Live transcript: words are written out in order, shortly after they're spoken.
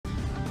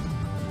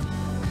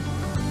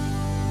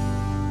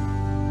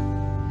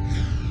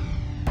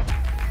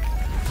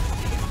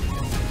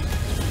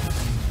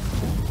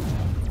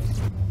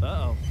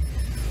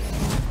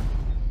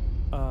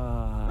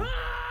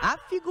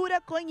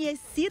figura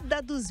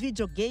conhecida dos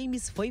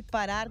videogames foi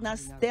parar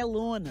nas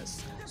telonas.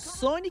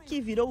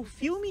 Sonic virou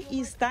filme e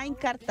está em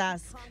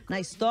cartaz. Na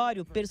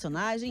história, o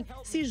personagem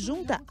se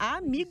junta a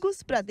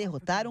amigos para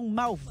derrotar um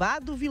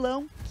malvado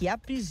vilão que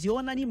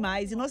aprisiona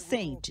animais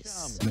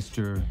inocentes.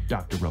 Mr.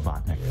 Dr.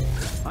 Robotnik,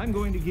 I'm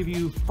going to give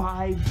you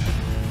 5...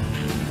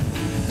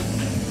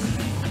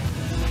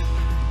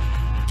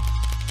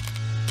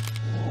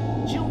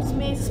 De uns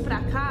meses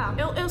pra cá,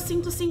 eu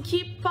sinto assim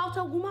que falta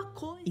alguma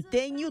coisa. E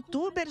tem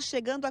youtuber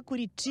chegando a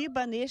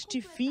Curitiba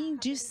neste fim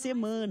de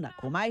semana.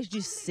 Com mais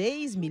de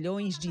 6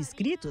 milhões de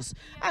inscritos,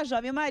 a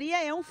Jovem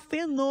Maria é um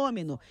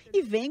fenômeno.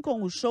 E vem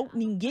com o show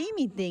Ninguém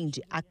Me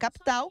Entende, a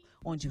capital,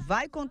 onde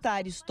vai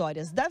contar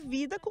histórias da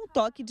vida com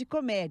toque de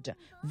comédia.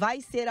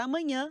 Vai ser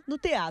amanhã no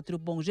Teatro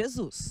Bom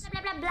Jesus.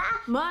 Blá, blá,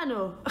 blá.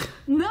 Mano,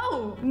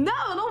 não,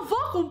 eu não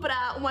vou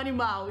comprar um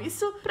animal.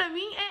 Isso pra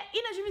mim é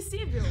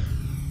inadmissível.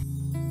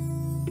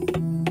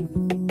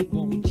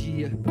 Bom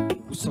dia,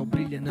 o sol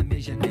brilha na minha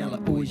janela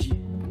hoje.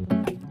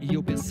 E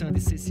eu pensando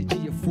se esse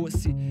dia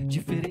fosse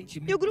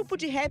diferente. E o grupo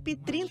de rap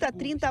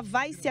 3030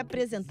 vai se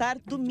apresentar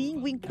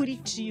domingo em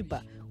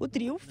Curitiba. O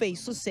trio fez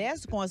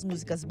sucesso com as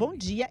músicas Bom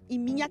Dia e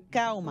Minha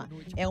Calma.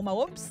 É uma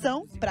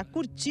opção para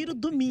curtir o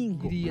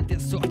domingo. Queria ter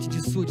sorte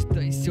de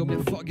súdita, e se eu me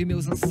afogo em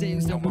meus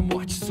anseios é uma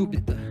morte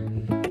súbita.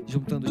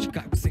 Juntando os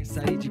cacos sem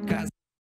sair de casa.